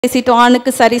பேசிட்டோம்.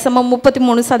 ஆணுக்கு சரிசமம்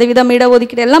 33%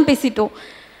 இடஒதுக்கீடு எல்லாம் பேசிட்டோம்.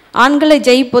 ஆண்களை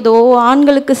ஜெயிப்பதோ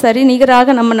ஆண்களுக்கு சரி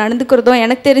நிகராக நம்ம நடந்துக்கிறதோ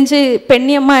எனக்கு தெரிஞ்சு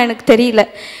பெண்ணியமா எனக்கு தெரியல.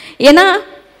 ஏன்னா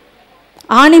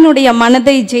ஆணினுடைய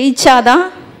மனதை ஜெயிச்சாதான்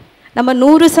நம்ம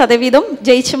 100%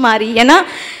 ஜெயிச்ச மாதிரி. ஏன்னா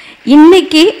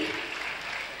இன்னைக்கு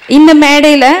இந்த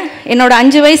மேடையில் என்னோட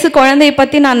 5 வயசு குழந்தைய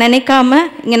பற்றி நான் நினைக்காம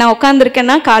இங்கே நான்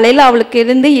உட்காந்துருக்கேன்னா, காலையில் அவளுக்கு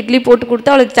இருந்து இட்லி போட்டு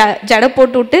கொடுத்து அவளுக்கு ஜடை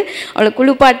போட்டு விட்டு அவளை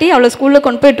குளிப்பாட்டி அவளை ஸ்கூலில்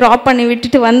கொண்டு போய் ட்ராப் பண்ணி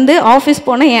விட்டுட்டு வந்து ஆஃபீஸ்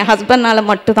போனேன் என் ஹஸ்பண்ட்னால்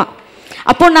மட்டும்தான்.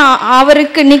 அப்போது நான்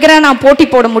அவருக்கு நிகராக நான் போட்டி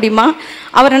போட முடியுமா?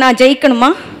 அவரை நான் ஜெயிக்கணுமா?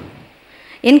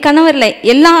 என் கணவரில்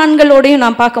எல்லா ஆண்களோடையும்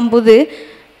நான் பார்க்கும்போது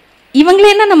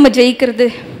இவங்களேன்னா நம்ம ஜெயிக்கிறது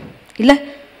இல்லை.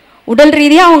 உடல்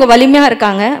ரீதியாக அவங்க வலிமையாக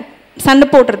இருக்காங்க, சண்டை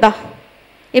போடுறதா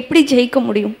எப்படி ஜெயிக்க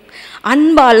முடியும்?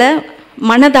 அன்பால்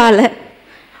மனதால்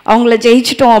அவங்கள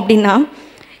ஜெயிச்சிட்டோம் அப்படின்னா,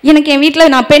 எனக்கு என்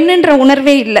வீட்டில் நான் பெண்ணுன்ற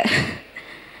உணர்வே இல்லை.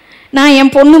 நான்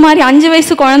என் பொண்ணு மாதிரி 5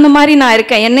 வயசு குழந்த மாதிரி நான்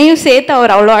இருக்கேன். என்னையும் சேர்த்து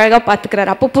அவர் அவ்வளோ அழகாக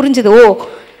பார்த்துக்கிறார். அப்போ புரிஞ்சுது, ஓ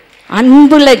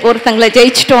அன்புல ஒருத்தங்களை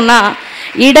ஜெயிச்சிட்டோன்னா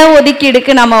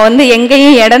இடஒதுக்கீடுக்கு நம்ம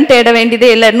எங்கேயும் இடம் தேட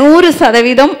வேண்டியதே இல்லை,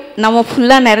 100% நம்ம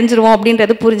ஃபுல்லாக நிறைஞ்சிருவோம்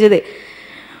அப்படின்றது புரிஞ்சுது.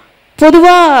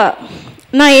 பொதுவாக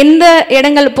நான் எந்த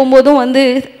இடங்கள் போகும்போதும்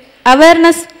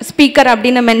அவேர்னஸ் ஸ்பீக்கர்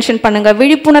அப்படின்னு மென்ஷன் பண்ணுங்கள்,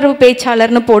 விழிப்புணர்வு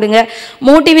பேச்சாளர்னு போடுங்க,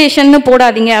 மோட்டிவேஷன்னு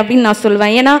போடாதீங்க அப்படின்னு நான்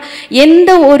சொல்லுவேன். ஏன்னா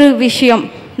எந்த ஒரு விஷயம்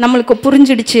நம்மளுக்கு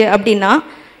புரிஞ்சிடுச்சு அப்படின்னா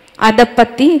அதை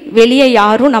பற்றி வெளியே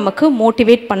யாரும் நமக்கு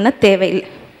மோட்டிவேட் பண்ண தேவையில்லை.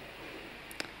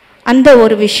 அந்த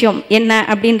ஒரு விஷயம் என்ன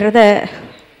அப்படின்றத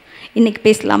இன்னைக்கு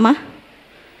பேசலாமா?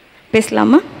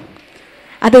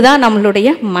 அதுதான் நம்மளுடைய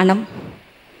மனம்.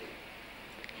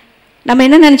 நம்ம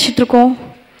என்ன நினச்சிட்ருக்கோம்?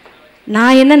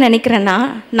 நான் என்ன நினைக்கிறேன்னா,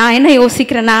 நான் என்ன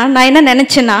யோசிக்கிறேன்னா, நான் என்ன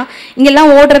நினச்சேன்னா,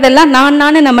 இங்கெல்லாம் ஓடுறதெல்லாம்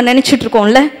நான் நம்ம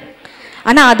நினச்சிட்ருக்கோம்ல.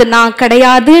 ஆனால் அது நான்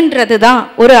கிடையாதுன்றது தான்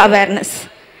ஒரு அவேர்னஸ்.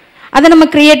 அதை நம்ம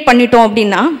க்ரியேட் பண்ணிட்டோம்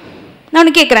அப்படின்னா, நான்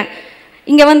ஒன்று கேட்குறேன்,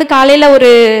 இங்கே காலையில் ஒரு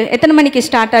எத்தனை மணிக்கு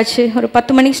ஸ்டார்ட் ஆச்சு? ஒரு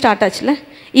 10 மணிக்கு ஸ்டார்ட் ஆச்சுல.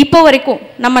 இப்போ வரைக்கும்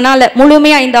நம்மளால்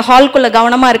முழுமையாக இந்த ஹால்குள்ளே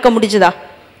கவனமாக இருக்க முடிஞ்சுதா?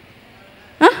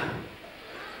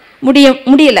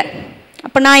 முடியலை.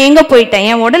 அப்போ நான் எங்கே போயிட்டேன்?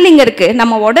 என் உடல் இங்கே இருக்குது,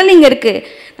 நம்ம உடல் இங்கே இருக்குது,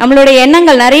 நம்மளுடைய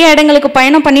எண்ணங்கள் நிறைய இடங்களுக்கு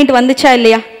பயணம் பண்ணிட்டு வந்துச்சு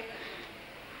இல்லையா?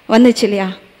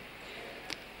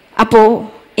 அப்போது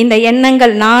இந்த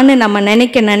எண்ணங்கள் நம்ம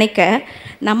நினைக்க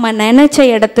நம்ம நினச்ச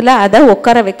இடத்துல அதை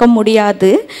உட்கார வைக்க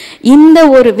முடியாது. இந்த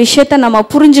ஒரு விஷயத்தை நம்ம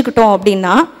புரிஞ்சுக்கிட்டோம்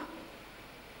அப்படின்னா,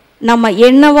 நம்ம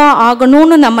என்னவா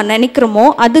ஆகணும்னு நம்ம நினைக்கிறோமோ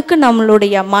அதுக்கு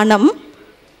நம்மளுடைய மனம்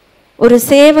ஒரு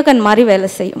சேவகன் மாதிரி வேலை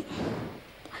செய்யும்.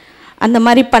 அந்த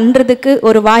மாதிரி பண்ணுறதுக்கு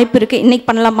ஒரு வாய்ப்பு இருக்குது. இன்றைக்கி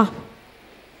பண்ணலாமா?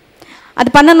 அது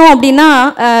பண்ணணும் அப்படின்னா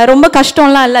ரொம்ப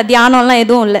கஷ்டம்லாம் இல்லை, தியானம்லாம்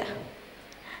எதுவும் இல்லை.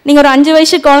 நீங்கள் ஒரு 5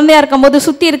 வயசு குழந்தையா இருக்கும்போது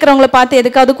சுற்றி இருக்கிறவங்கள பார்த்து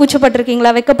எதுக்காவது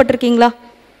கூச்சப்பட்டிருக்கீங்களா, வெக்கப்பட்டிருக்கீங்களா?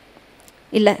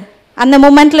 இல்லை. அந்த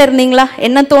மூமெண்ட்டில் இருந்தீங்களா?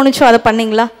 என்ன தோணுச்சோ அதை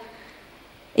பண்ணீங்களா?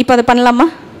 இப்போ அதை பண்ணலாமா?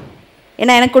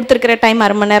 ஏன்னா எனக்கு கொடுத்துருக்கிற டைம்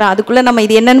 1/2 மணி நேரம். அதுக்குள்ளே நம்ம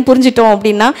இது என்னன்னு புரிஞ்சிட்டோம்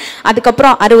அப்படின்னா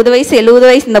அதுக்கப்புறம் 60 வயசு 70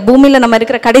 வயசு இந்த பூமியில் நம்ம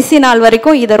இருக்கிற கடைசி நாள்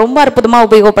வரைக்கும் இதை ரொம்ப அற்புதமாக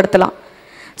உபயோகப்படுத்தலாம்.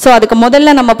 ஸோ அதுக்கு முதல்ல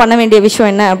நம்ம பண்ண வேண்டிய விஷயம்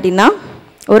என்ன அப்படின்னா,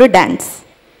 ஒரு டான்ஸ்.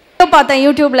 பார்த்தேன்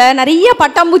யூடியூப்ல நிறைய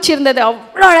பட்டாம்பூச்சி இருந்தது,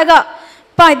 அவ்வளோ அழகா.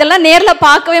 இதெல்லாம் நேரில்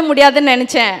பார்க்கவே முடியாதுன்னு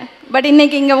நினச்சேன். பட்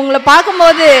இன்னைக்கு இங்கே உங்களை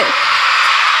பார்க்கும்போது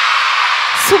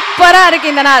சூப்பராக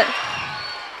இருக்கு இந்த நாள்.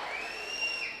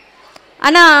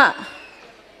 ஆனால்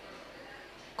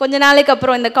கொஞ்ச நாளைக்கு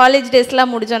அப்புறம் இந்த காலேஜ்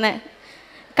டேஸ்லாம் முடிஞ்சோன்னே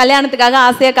கல்யாணத்துக்காக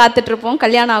ஆசையாக காத்துட்ருப்போம்.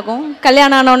 கல்யாணம் ஆகும்.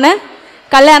 கல்யாணம் ஆனோடனே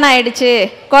கல்யாணம் ஆயிடுச்சு,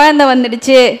 குழந்தை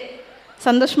வந்துடுச்சு.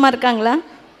 சந்தோஷமாக இருக்காங்களா?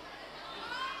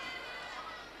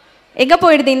 எங்கே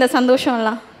போயிடுது இந்த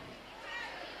சந்தோஷம்லாம்?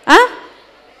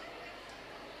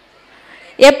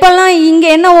 எப்பெல்லாம் இங்கே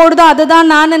என்ன ஓடுதோ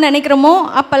அதுதான் நான் நினைக்கிறோமோ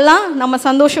அப்பெல்லாம் நம்ம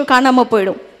சந்தோஷம் காணாமல்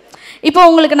போயிடும். இப்போ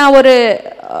உங்களுக்கு நான் ஒரு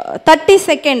 30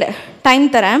 செகண்ட் டைம்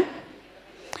தரேன்.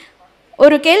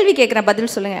 ஒரு கேள்வி கேட்குறேன்,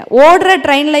 பதில் சொல்லுங்கள். ஓடுற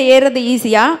ட்ரெயினில் ஏறுறது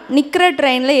ஈஸியா, நிற்கிற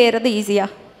ட்ரெயினில் ஏறுறது ஈஸியா?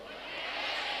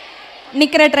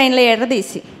 நிற்கிற ட்ரெயினில் ஏறுறது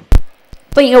ஈஸி.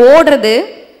 இப்போ இங்கே ஓடுறது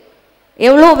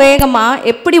எவ்வளோ வேகமாக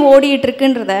எப்படி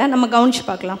ஓடிட்டுருக்குன்றத நம்ம கவனித்து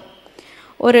பார்க்கலாம்.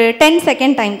 ஒரு 10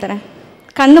 செகண்ட் டைம் தரேன்.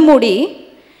 கண்ணு மூடி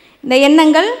இந்த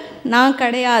எண்ணங்கள் நான்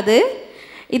கிடையாது,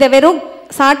 இதை வெறும்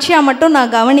சாட்சியாக மட்டும்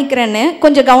நான் கவனிக்கிறேன்னு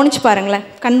கொஞ்சம் கவனித்து பாருங்களேன்.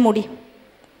 கண் மூடி,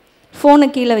 ஃபோனை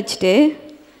கீழே வச்சுட்டு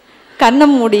கண்ணை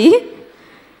மூடி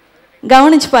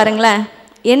கவனித்து பாருங்களேன்.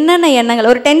 என்னென்ன எண்ணங்கள்,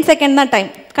 ஒரு 10 செகண்ட் தான்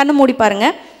டைம். கண்ணை மூடி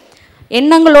பாருங்கள்.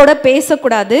 எண்ணங்களோட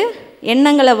பேசக்கூடாது,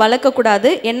 எண்ணங்களை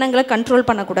வளர்க்கக்கூடாது, எண்ணங்களை கண்ட்ரோல்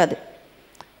பண்ணக்கூடாது.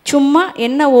 சும்மா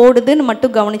என்ன ஓடுதுன்னு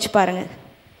மட்டும் கவனித்து பாருங்கள்.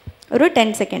 ஒரு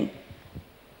 10 செகண்ட்.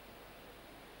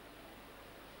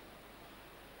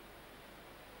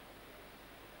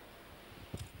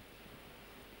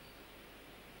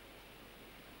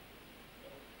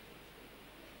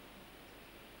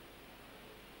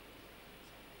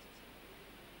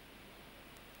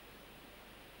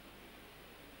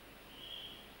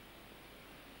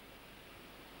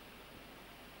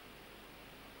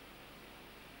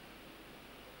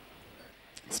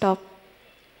 ஸ்டாப்.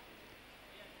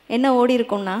 என்ன ஓடி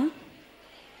இருக்கும்னா,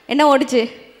 என்ன ஓடிச்சு?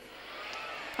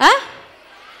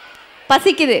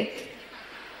 பசிக்குது.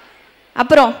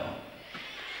 அப்புறம்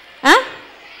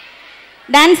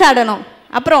டான்ஸ் ஆடணும்.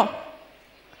 அப்புறம்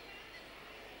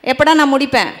எப்படா நான்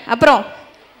முடிப்பேன்? அப்புறம்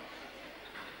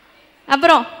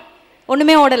அப்புறம்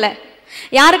ஒன்றுமே ஓடலை.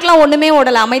 யாருக்கெல்லாம் ஒன்றுமே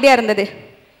ஓடலை, அமைதியாக இருந்தது?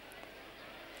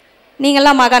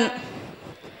 நீங்கள்லாம் மகன்.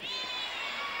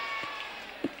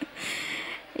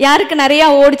 யாருக்கு நிறையா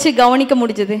ஓடிச்சு கவனிக்க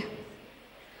முடிஞ்சது?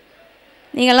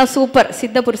 நீங்கள்லாம் சூப்பர்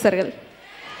சித்த புருஷர்கள்.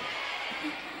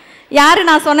 யார்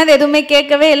நான் சொன்னது எதுவுமே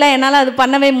கேட்கவே இல்லை, என்னால் அது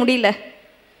பண்ணவே முடியல?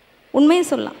 உண்மையை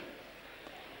சொல்லலாம்,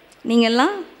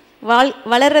 நீங்கள்லாம்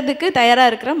வளர்றதுக்கு தயாராக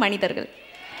இருக்கிற மனிதர்கள்.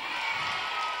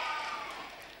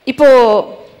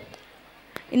 இப்போது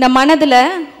இந்த மனதில்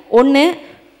ஒன்று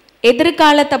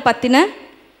எதிர்காலத்தை பற்றின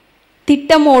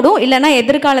திட்டமோடும், இல்லைன்னா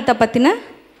எதிர்காலத்தை பற்றின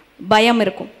பயம்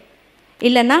இருக்கும்,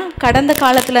 இல்லைன்னா கடந்த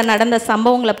காலத்தில் நடந்த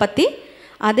சம்பவங்களை பற்றி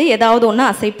அது ஏதாவது ஒன்று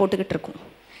அசை போட்டுக்கிட்டு இருக்கும்.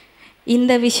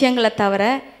 இந்த விஷயங்களை தவிர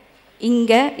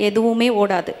இங்கே எதுவுமே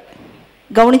ஓடாது.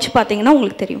 கவனித்து பார்த்தீங்கன்னா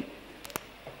உங்களுக்கு தெரியும்.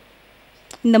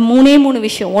 இந்த மூணே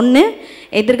விஷயம், ஒன்று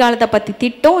எதிர்காலத்தை பற்றி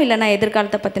திட்டம், இல்லைன்னா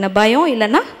எதிர்காலத்தை பற்றின பயம்,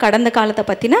 இல்லைன்னா கடந்த காலத்தை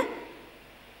பற்றின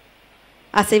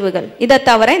அசைவுகள். இதை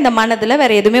தவிர இந்த மனதில்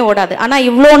வேறு எதுவுமே ஓடாது. ஆனால்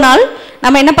இவ்வளோ நாள்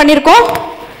நம்ம என்ன பண்ணியிருக்கோம்?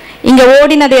 இங்கே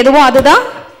ஓடினது எதுவும் அதுதான்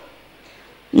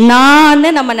நான்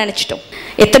நம்ம நினச்சிட்டோம்.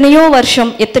 எத்தனையோ வருஷம்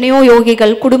எத்தனையோ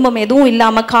யோகிகள் குடும்பம் எதுவும்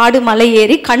இல்லாமல் காடு மலை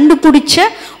ஏறி கண்டுபிடிச்ச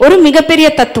ஒரு மிகப்பெரிய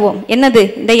தத்துவம் என்னது?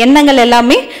 இந்த எண்ணங்கள்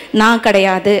எல்லாமே நான்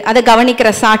கிடையாது, அதை கவனிக்கிற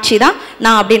சாட்சி தான்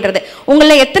நான் அப்படின்றது.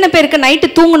 உங்களை எத்தனை பேருக்கு நைட்டு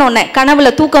தூங்கினோன்னே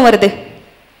கனவுல தூக்கம் வருது?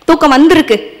 தூக்கம்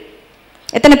வந்திருக்கு?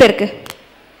 எத்தனை பேருக்கு?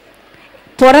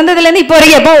 பிறந்ததுலேருந்து இப்போ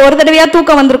வரைக்கும் எப்போ ஒரு தடவையா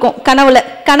தூக்கம் வந்திருக்கும்?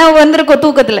 கனவு வந்திருக்கும்,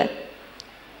 தூக்கத்தில்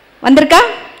வந்திருக்கா?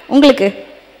 உங்களுக்கு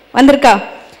வந்திருக்கா?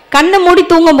 கண்ணை மூடி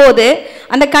தூங்கும் போது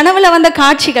அந்த கனவுல வந்த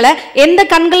காட்சிகளை எந்த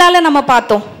கண்களால நம்ம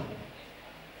பார்த்தோம்?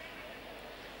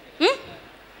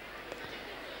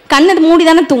 கண்ணை மூடி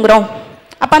தானே தூங்குறோம்.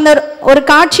 அப்ப அந்த ஒரு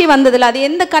காட்சி வந்ததுல அது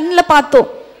எந்த கண்ணில் பார்த்தோம்?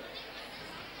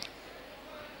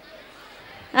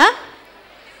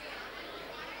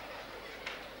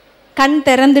 கண்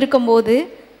திறந்திருக்கும் போது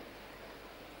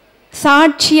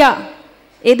சாட்சியா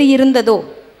எது இருந்ததோ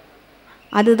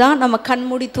அதுதான் நம்ம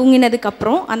கண்மூடி தூங்கினதுக்கு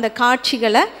அப்புறம் அந்த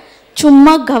காட்சிகளை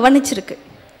சும்மா கவனிச்சிருக்கு.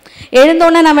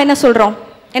 எழுந்தோடனே நம்ம என்ன சொல்கிறோம்?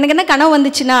 எனக்கு என்ன கனவு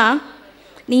வந்துச்சுன்னா,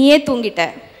 நீயே தூங்கிட்ட.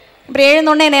 அப்புறம்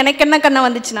எழுந்தோடனே எனக்கு என்ன கனவு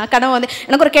வந்துச்சுன்னா, கனவு வந்து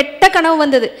எனக்கு ஒரு கெட்ட கனவு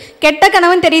வந்தது. கெட்ட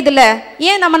கனவுன்னு தெரியுதுல்ல,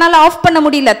 ஏன் நம்மளால் ஆஃப் பண்ண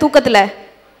முடியல தூக்கத்தில்?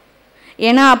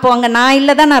 ஏன்னா அப்போ அங்கே நான்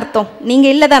இல்லை தானே அர்த்தம்.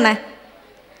 நீங்கள் இல்லை தானே?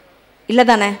 இல்லை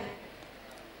தானே?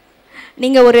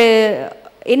 நீங்கள்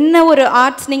என்ன ஒரு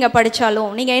ஆர்ட்ஸ் நீங்கள்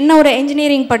படித்தாலும், நீங்கள் என்ன ஒரு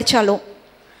என்ஜினியரிங் படித்தாலும்,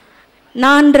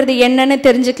 நான்றது என்னன்னு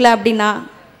தெரிஞ்சுக்கல அப்படின்னா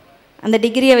அந்த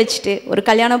டிகிரியை வச்சுட்டு ஒரு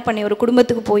கல்யாணம் பண்ணி ஒரு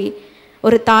குடும்பத்துக்கு போய்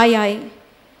ஒரு தாயாய்,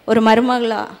 ஒரு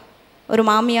மருமகளா, ஒரு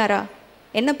மாமியாரா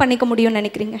என்ன பண்ணிக்க முடியும்னு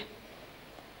நினைக்கிறீங்க?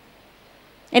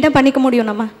 என்ன பண்ணிக்க முடியும்?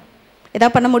 நம்ம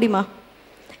எதாவது பண்ண முடியுமா?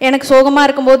 எனக்கு சோகமாக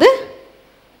இருக்கும்போது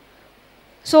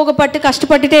சோகப்பட்டு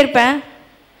கஷ்டப்பட்டுட்டே இருப்பேன்.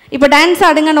 இப்போ டான்ஸ்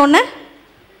ஆடுங்கன்னு ஒன்று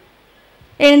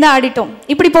எழுந்து ஆடிட்டோம்.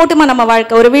 இப்படி போட்டுமா நம்ம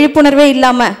வாழ்க்கை? ஒரு விழிப்புணர்வே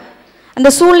இல்லாமல் அந்த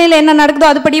சூழ்நிலை என்ன நடக்குதோ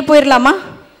அதுபடியே போயிடலாமா?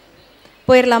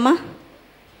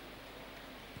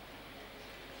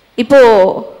 இப்போது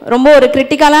ரொம்ப ஒரு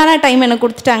கிரிட்டிக்கலான டைம் எனக்கு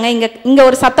கொடுத்துட்டாங்க. இங்கே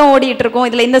ஒரு சத்தம் ஓடிட்டு இருக்கோம்.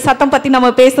 இதில் இந்த சத்தம் பற்றி நம்ம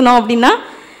பேசணும் அப்படின்னா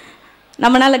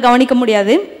நம்மளால் கவனிக்க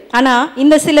முடியாது. ஆனால்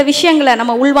இந்த சில விஷயங்களை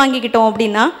நம்ம உள்வாங்கிக்கிட்டோம்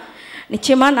அப்படின்னா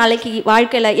நிச்சயமாக நாளைக்கு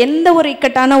வாழ்க்கையில் எந்த ஒரு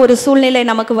இக்கட்டான ஒரு சூழ்நிலை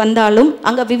நமக்கு வந்தாலும்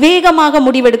அங்கே விவேகமாக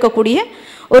முடிவெடுக்கக்கூடிய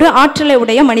ஒரு ஆற்றலை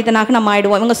உடைய மனிதனாக நம்ம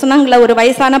ஆயிடுவோம். இவங்க சொன்னாங்களே, ஒரு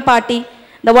வயசான பாட்டி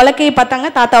இந்த உலக்கையை பார்த்தாங்க,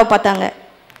 தாத்தாவை பார்த்தாங்க.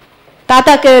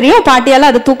 தாத்தாக்கு தெரியும்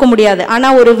பாட்டியால் அது தூக்க முடியாது.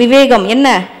 ஆனால் ஒரு விவேகம் என்ன,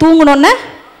 தூங்கணுன்னு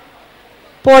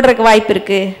போடுறதுக்கு வாய்ப்பு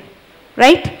இருக்குது.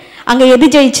 ரைட்? அங்கே எது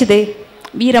ஜெயிச்சுது?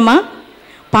 வீரமா,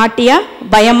 பாட்டியா,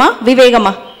 பயமா,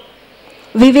 விவேகமா?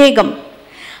 விவேகம்.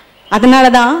 அதனால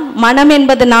தான் மனம்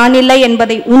என்பது நான் இல்லை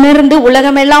என்பதை உணர்ந்து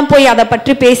உலகமெல்லாம் போய் அதை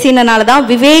பற்றி பேசினால தான்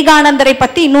விவேகானந்தரை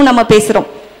பற்றி இன்னும் நம்ம பேசுகிறோம்.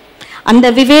 அந்த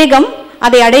விவேகம்,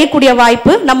 அதை அடையக்கூடிய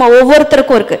வாய்ப்பு நம்ம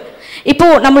ஒவ்வொருத்தருக்கும் இருக்கு. இப்போ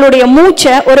நம்மளுடைய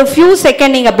மூச்சை ஒரு ஃபியூ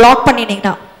செகண்ட் நீங்க பிளாக்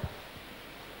பண்ணிட்டீங்கன்னா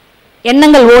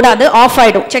எண்ணங்கள் ஓடாது, ஆஃப்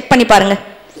ஆயிடும். செக் பண்ணி பாருங்க.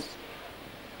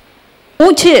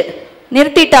 மூச்சு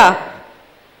நிறுத்திட்டா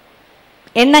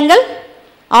எண்ணங்கள்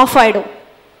ஆஃப் ஆயிடும்.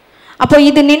 அப்போ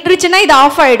இது நின்றுச்சுன்னா இது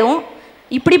ஆஃப் ஆயிடும்.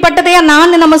 இப்படிப்பட்டதையா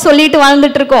நான் நம்ம சொல்லிட்டு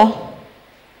வாழ்ந்துட்டு இருக்கோம்.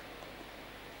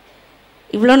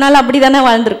 இவ்வளோ நாள் அப்படி தானே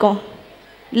வாழ்ந்திருக்கோம்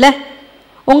இல்லை?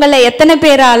 உங்களை எத்தனை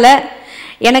பேரால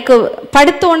எனக்கு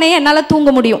படுத்தோடனே என்னால் தூங்க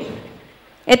முடியும்?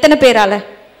 எத்தனை பேரால?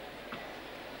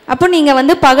 அப்போ நீங்கள்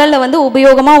வந்து பகலில் வந்து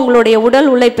உபயோகமாக உங்களுடைய உடல்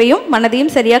உழைப்பையும்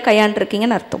மனதையும் சரியாக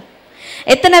கையாண்டுருக்கீங்கன்னு அர்த்தம்.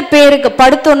 எத்தனை பேருக்கு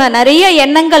படுத்தோன்னா நிறைய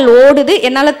எண்ணங்கள் ஓடுது,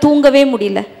 என்னால் தூங்கவே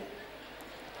முடியல.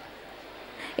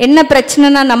 என்ன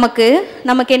பிரச்சனைனா நமக்கு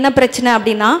என்ன பிரச்சனை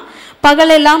அப்படின்னா,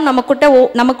 பகலெல்லாம்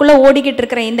நமக்குள்ளே ஓடிக்கிட்டு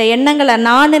இருக்கிற இந்த எண்ணங்களை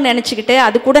நான் நினச்சிக்கிட்டு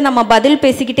அது கூட நம்ம பதில்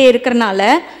பேசிக்கிட்டே இருக்கிறனால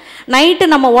நைட்டு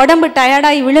நம்ம உடம்பு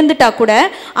டயர்டாகி விழுந்துட்டா கூட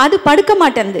அது படுக்க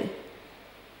மாட்டேங்குது.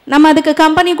 நம்ம அதுக்கு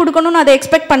கம்பெனி கொடுக்கணும்னு அதை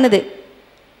எக்ஸ்பெக்ட் பண்ணுது.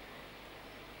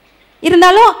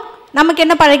 இருந்தாலும் நமக்கு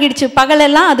என்ன பழகிடுச்சு,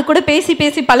 பகலெல்லாம் அது கூட பேசி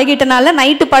பேசி பழகிட்டனால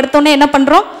நைட்டு படுத்தோன்னே என்ன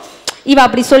பண்ணுறோம், இவன்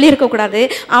அப்படி சொல்லியிருக்கக்கூடாது,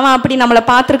 அவன் அப்படி நம்மளை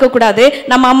பார்த்துருக்கக்கூடாது,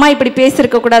 நம்ம அம்மா இப்படி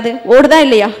பேசியிருக்கக்கூடாது. ஓடுதா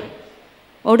இல்லையா?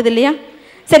 ஓடுது இல்லையா?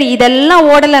 சரி, இதெல்லாம்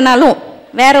ஓடலைனாலும்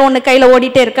வேற ஒன்று கையில்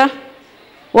ஓடிட்டே இருக்கா?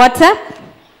 வாட்ஸ்அப்,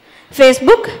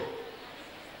 ஃபேஸ்புக்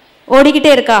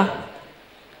ஓடிக்கிட்டே இருக்கா?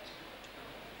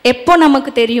 எப்போ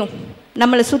நமக்கு தெரியும்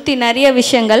நம்மளை சுற்றி நிறைய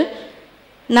விஷயங்கள்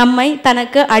நம்மை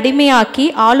தனக்கு அடிமையாக்கி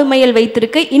ஆளுமையில்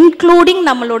வைத்திருக்கு, இன்க்ளூடிங்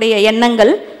நம்மளுடைய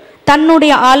எண்ணங்கள்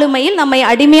தன்னுடைய ஆளுமையில் நம்மை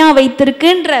அடிமையாக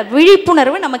வைத்திருக்குன்ற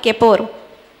விழிப்புணர்வு நமக்கு எப்போ வரும்?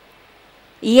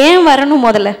 ஏன் வரணும்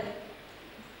முதல்ல?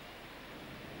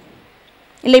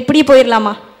 இல்லை இப்படி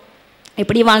போயிடலாமா,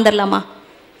 இப்படி வாழ்ந்துடலாமா?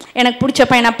 எனக்கு பிடிச்ச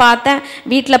பையனை பார்த்தேன்,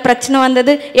 வீட்டில் பிரச்சனை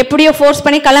வந்தது, எப்படியோ ஃபோர்ஸ்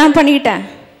பண்ணி கல்யாணம் பண்ணிக்கிட்டேன்.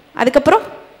 அதுக்கப்புறம்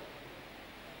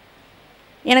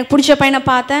எனக்கு பிடிச்ச பையனை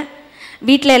பார்த்தேன்,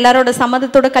 வீட்டில் எல்லாரோட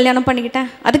சம்மதத்தோடு கல்யாணம் பண்ணிக்கிட்டேன்.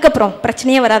 அதுக்கப்புறம்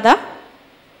பிரச்சனையே வராதா?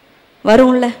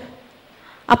 வரும்ல.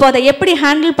 அப்போ அதை எப்படி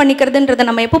ஹேண்டில் பண்ணிக்கிறதுன்றதை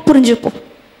நம்ம எப்போ புரிஞ்சுப்போம்?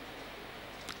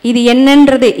 இது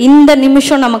என்னன்றது இந்த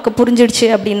நிமிஷம் நமக்கு புரிஞ்சிடுச்சு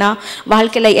அப்படின்னா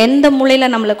வாழ்க்கையில் எந்த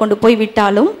மூலையில் நம்மளை கொண்டு போய்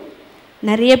விட்டாலும்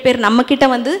நிறைய பேர் நம்மக்கிட்ட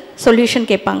வந்து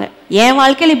சொல்யூஷன் கேட்பாங்க. என்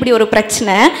வாழ்க்கையில் இப்படி ஒரு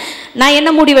பிரச்சனை, நான் என்ன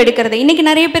முடிவு எடுக்கிறது? இன்றைக்கி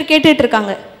நிறைய பேர் கேட்டுட்டு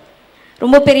இருக்காங்க.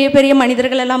 ரொம்ப பெரிய பெரிய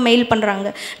மனிதர்கள் எல்லாம் மெயில் பண்ணுறாங்க,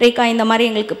 ரேகா இந்த மாதிரி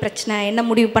எங்களுக்கு பிரச்சனை, என்ன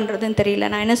முடிவு பண்ணுறதுன்னு தெரியல.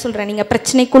 நான் என்ன சொல்கிறேன், நீங்கள்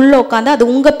பிரச்சனைக்குள்ளே உட்காந்து அது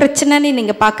உங்கள் பிரச்சனைன்னு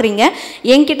நீங்கள் பார்க்குறீங்க,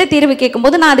 என்கிட்ட தீர்வு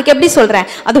கேட்கும்போது நான் அதுக்கு எப்படி சொல்கிறேன்,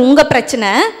 அது உங்கள் பிரச்சனை,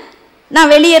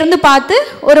 நான் வெளியே இருந்து பார்த்து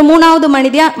ஒரு மூணாவது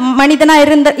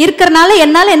மனிதனாக இருக்கிறனால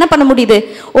என்னால் என்ன பண்ண முடியுது,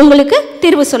 உங்களுக்கு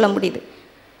தீர்வு சொல்ல முடியுது.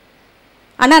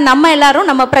 ஆனால் நம்ம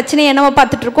எல்லாரும் நம்ம பிரச்சனையை என்னவோ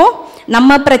பார்த்துட்ருக்கோம்,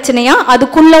 நம்ம பிரச்சனையா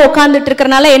அதுக்குள்ளே உட்காந்துட்டு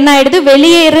இருக்கிறனால என்ன ஆகிடுது,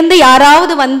 வெளியே இருந்து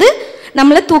யாராவது வந்து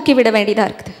நம்மளை தூக்கி விட வேண்டியதாக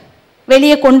இருக்குது,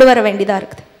 வெளியே கொண்டு வர வேண்டியதாக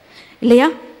இருக்குது இல்லையா?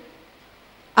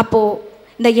 அப்போது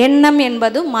இந்த எண்ணம்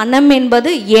என்பது, மனம்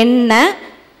என்பது என்ன,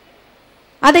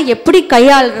 அதை எப்படி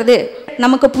கையாளுறது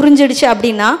நமக்கு புரிஞ்சிடுச்சு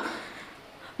அப்படின்னா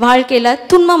வாழ்க்கையில்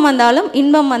துன்பம் வந்தாலும்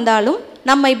இன்பம் வந்தாலும்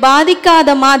நம்மை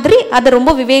பாதிக்காத மாதிரி அதை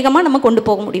ரொம்ப விவேகமாக நம்ம கொண்டு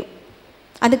போக முடியும்.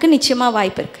 அதுக்கு நிச்சயமாக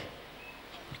வாய்ப்பு இருக்குது.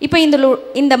 இப்போ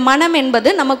இந்த மனம் என்பது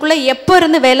நமக்குள்ளே எப்போ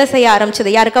இருந்து வேலை செய்ய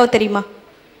ஆரம்பிச்சது யாருக்காவது தெரியுமா?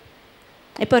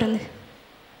 எப்போ இருந்து?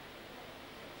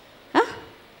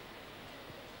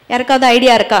 யாருக்காவது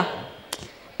ஐடியா இருக்கா?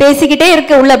 பேசிக்கிட்டே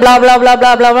இருக்கு உள்ள, பிளா பிளா பிளா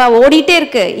பிளா பிளா பிளா ஓடிட்டே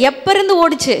இருக்கு. எப்போ இருந்து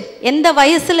ஓடிச்சு? எந்த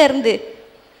வயசுல இருந்து?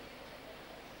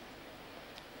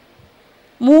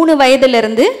 3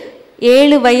 வயதிலிருந்து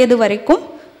 7 வயது வரைக்கும்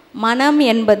மனம்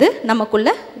என்பது நமக்குள்ள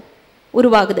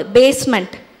உருவாகுது.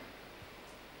 பேஸ்மெண்ட்.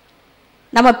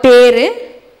 நம்ம பேரு,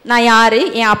 நான் யாரு,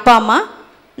 என் அப்பா அம்மா,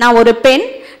 நான் ஒரு பெண்,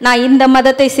 நான் இந்த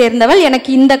மதத்தை சேர்ந்தவள், எனக்கு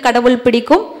இந்த கடவுள்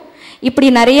பிடிக்கும், இப்படி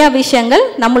நிறையா விஷயங்கள்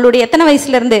நம்மளுடைய எத்தனை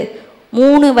வயசுலேருந்து?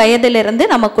 3 வயதிலிருந்து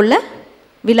நமக்குள்ள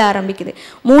விழ ஆரம்பிக்குது.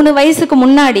 3 வயசுக்கு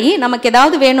முன்னாடி நமக்கு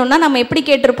ஏதாவது வேணும்னா நம்ம எப்படி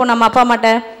கேட்டிருப்போம் நம்ம அப்பா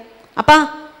அம்மாட்ட? அப்பா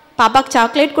பாப்பாக்கு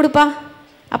சாக்லேட் கொடுப்பா,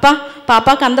 அப்பா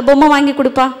பாப்பாவுக்கு அந்த பொம்மை வாங்கி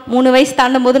கொடுப்பா. 3 வயசு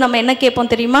தாண்டும் போது நம்ம என்ன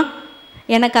கேட்போம் தெரியுமா?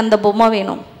 எனக்கு அந்த பொம்மை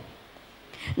வேணும்,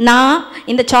 நான்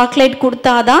இந்த சாக்லேட்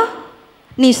கொடுத்தாதான்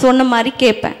நீ சொன்ன மாதிரி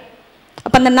கேட்பேன்.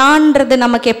 அப்போ அந்த நான்றது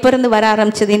நமக்கு எப்போ இருந்து வர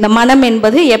ஆரம்பிச்சது? இந்த மனம்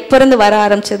என்பது எப்போ இருந்து வர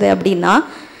ஆரம்பிச்சது அப்படின்னா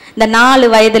இந்த 4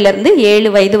 வயதுலேருந்து 7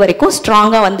 வயது வரைக்கும்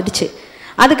ஸ்ட்ராங்காக வந்துடுச்சு.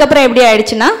 அதுக்கப்புறம் எப்படி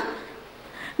ஆயிடுச்சுன்னா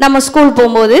நம்ம ஸ்கூல்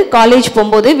போகும்போது, காலேஜ்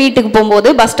போகும்போது, வீட்டுக்கு போகும்போது,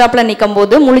 பஸ் ஸ்டாப்பில் நிற்கும்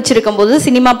போது, முழிச்சிருக்கும் போது,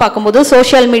 சினிமா பார்க்கும்போது,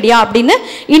 சோஷியல் மீடியா அப்படின்னு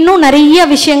இன்னும் நிறைய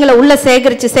விஷயங்களை உள்ள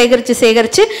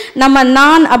சேகரித்து நம்ம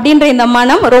நான் அப்படின்ற இந்த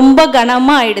மனம் ரொம்ப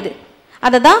கனமாக ஆயிடுது.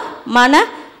 அதை தான் மன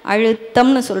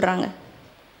அழுத்தம்னு சொல்கிறாங்க.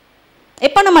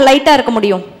 எப்போ நம்ம லைட்டாக இருக்க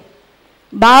முடியும்?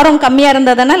 பாரம் கம்மியாக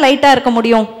இருந்தால் தானே லைட்டாக இருக்க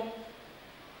முடியும்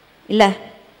இல்லை?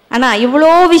 ஆனால் இவ்வளோ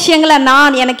விஷயங்களை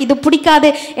எனக்கு இது பிடிக்காது,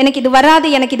 எனக்கு இது வராது,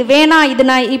 எனக்கு இது வேணாம், இது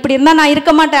நான் இப்படி இருந்தால் நான்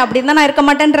இருக்க மாட்டேன், அப்படி இருந்தால் நான் இருக்க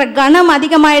மாட்டேன்ற கனம்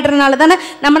அதிகமாகிடுறதுனால தானே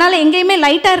நம்மளால் எங்கேயுமே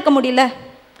லைட்டாக இருக்க முடியல,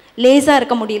 லேஸாக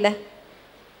இருக்க முடியல.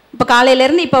 இப்போ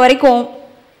காலையிலேருந்து இப்போ வரைக்கும்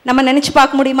நம்ம நினச்சி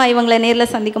பார்க்க முடியுமா இவங்களை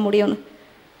நேரில் சந்திக்க முடியும்னு?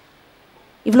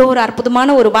 இவ்வளோ ஒரு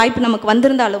அற்புதமான ஒரு வாய்ப்பு நமக்கு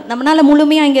வந்திருந்தாலும் நம்மளால்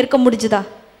முழுமையாக இங்கே இருக்க முடிஞ்சுதா?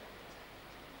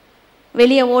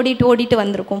 வெளியே ஓடிட்டு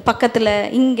வந்திருக்கும், பக்கத்தில்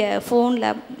இங்கே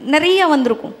ஃபோனில் நிறைய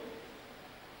வந்திருக்கும்.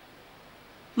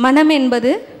 மனம் என்பது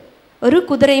ஒரு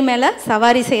குதிரை மேலே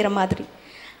சவாரி செய்கிற மாதிரி.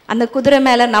 அந்த குதிரை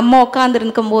மேலே நம்ம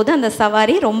உட்காந்துருக்கும் போது அந்த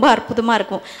சவாரி ரொம்ப அற்புதமாக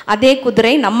இருக்கும். அதே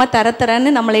குதிரை நம்ம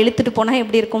தரன்னு நம்மளை இழுத்துட்டு போனால்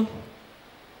எப்படி இருக்கும்?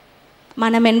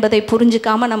 மனம் என்பதை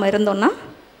புரிஞ்சுக்காமல் நம்ம இருந்தோம்னா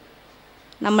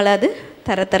நம்மளை அது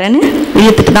தரன்னு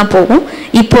இழுத்துட்டு தான் போகும்.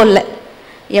 இப்போ இல்லை,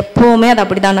 எப்போவுமே அது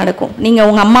அப்படி தான் நடக்கும். நீங்கள்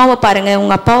உங்கள் அம்மாவை பாருங்கள்,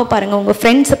 உங்கள் அப்பாவை பாருங்கள், உங்கள்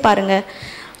ஃப்ரெண்ட்ஸை பாருங்கள்.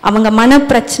 அவங்க மன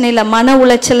பிரச்சனையில் மன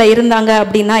உளைச்சலில் இருந்தாங்க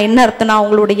அப்படின்னா என்ன அர்த்தம்னா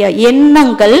அவங்களுடைய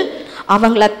எண்ணங்கள்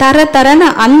அவங்கள தரன்னு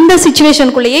அந்த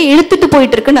சிச்சுவேஷனுக்குள்ளேயே இழுத்துட்டு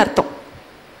போயிட்டு இருக்குன்னு அர்த்தம்.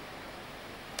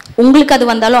 உங்களுக்கு அது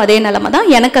வந்தாலும் அதே நிலைமை தான்,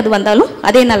 எனக்கு அது வந்தாலும்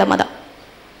அதே நிலைமை தான்.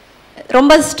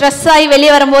 ரொம்ப ஸ்ட்ரெஸ் ஆகி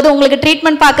வெளியே வரும்போது உங்களுக்கு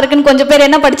ட்ரீட்மெண்ட் பார்க்குறதுக்குன்னு கொஞ்சம் பேர்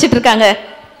என்ன படிச்சுட்டு இருக்காங்க?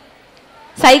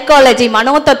 சைக்காலஜி,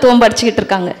 மனோ தத்துவம் படிச்சுக்கிட்டு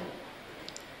இருக்காங்க.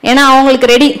 ஏன்னா அவங்களுக்கு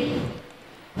ரெடி,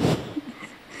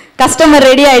 கஸ்டமர்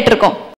ரெடி ஆகிட்டு இருக்கோம்.